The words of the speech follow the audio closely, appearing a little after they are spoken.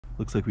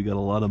Looks like we got a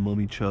lot of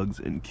Mummichogs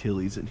and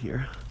Killies in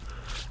here.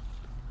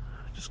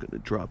 Just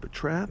gonna drop a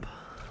trap.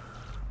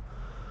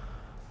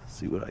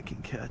 See what I can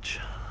catch.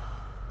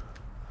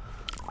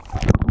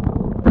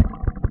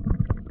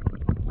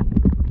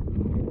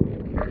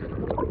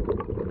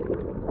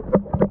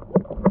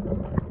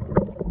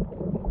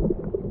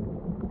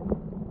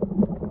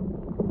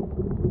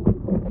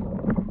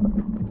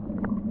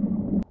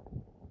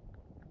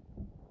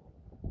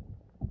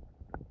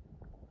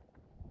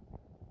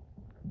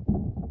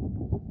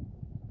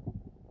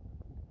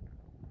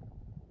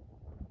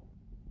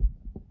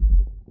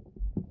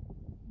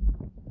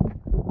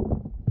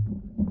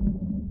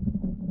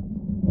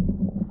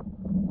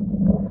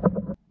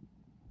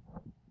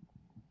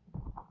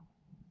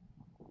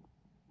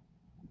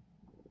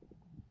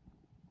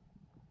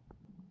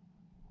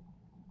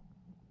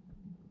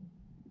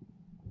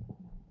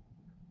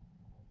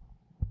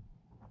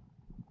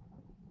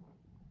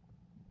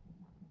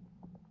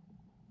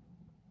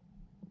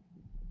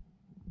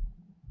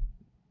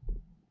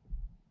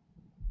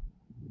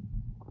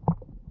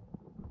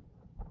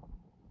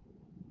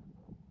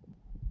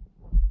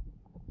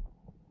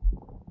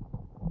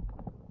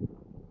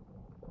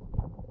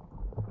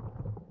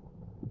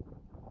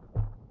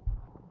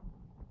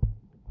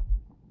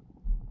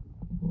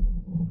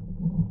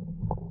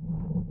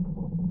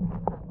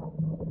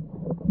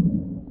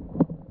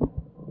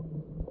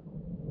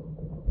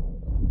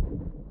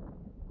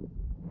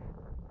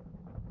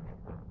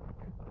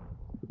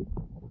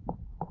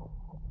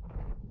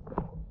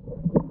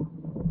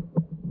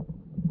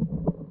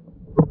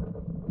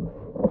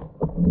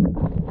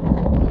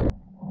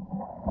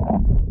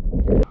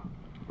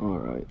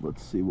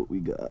 Let's see what we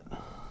got.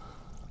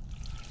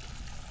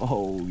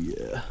 Oh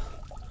yeah,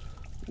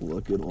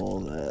 look at all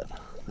that.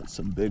 There's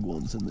some big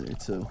ones in there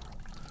too.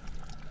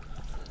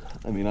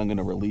 I mean, I'm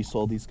gonna release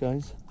all these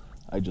guys.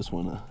 I just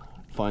want to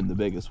find the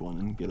biggest one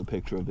and get a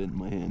picture of it in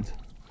my hand.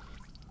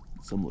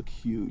 Some look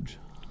huge.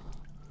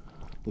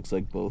 Looks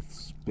like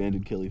both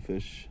banded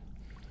killifish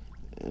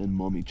and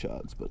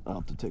mummichogs, but I'll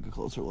have to take a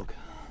closer look.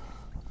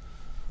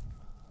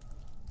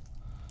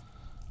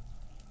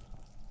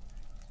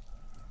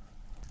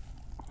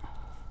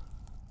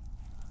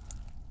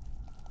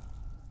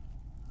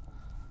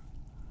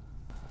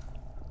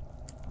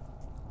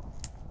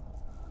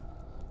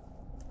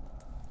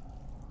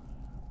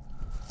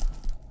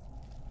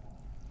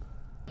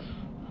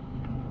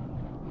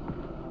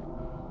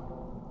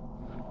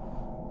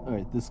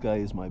 Alright, this guy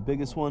is my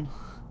biggest one,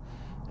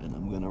 and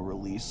I'm gonna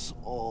release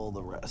all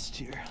the rest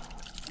here.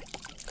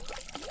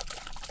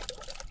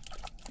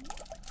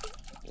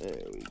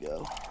 There we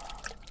go.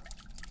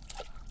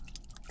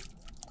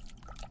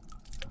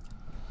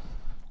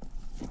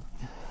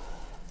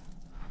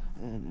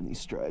 And any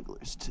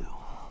stragglers too.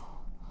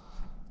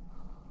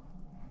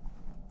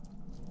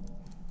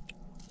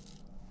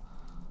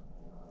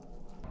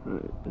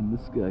 Alright, and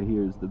this guy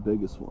here is the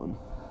biggest one.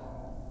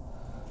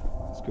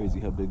 It's crazy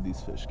how big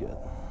these fish get.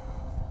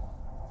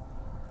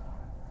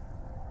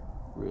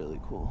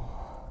 Really cool.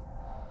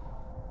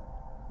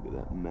 Look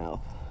at that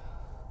mouth.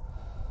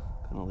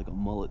 Kind of like a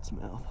mullet's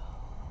mouth.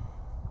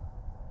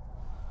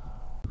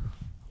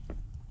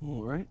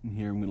 Alright, and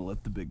here I'm going to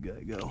let the big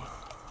guy go.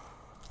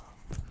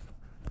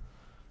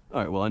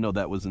 Alright, well I know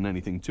that wasn't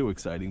anything too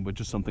exciting, but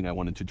just something I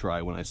wanted to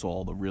try when I saw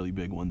all the really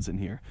big ones in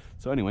here.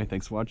 So anyway,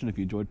 thanks for watching. If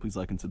you enjoyed, please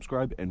like and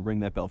subscribe, and ring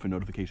that bell for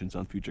notifications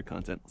on future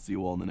content. See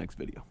you all in the next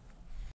video.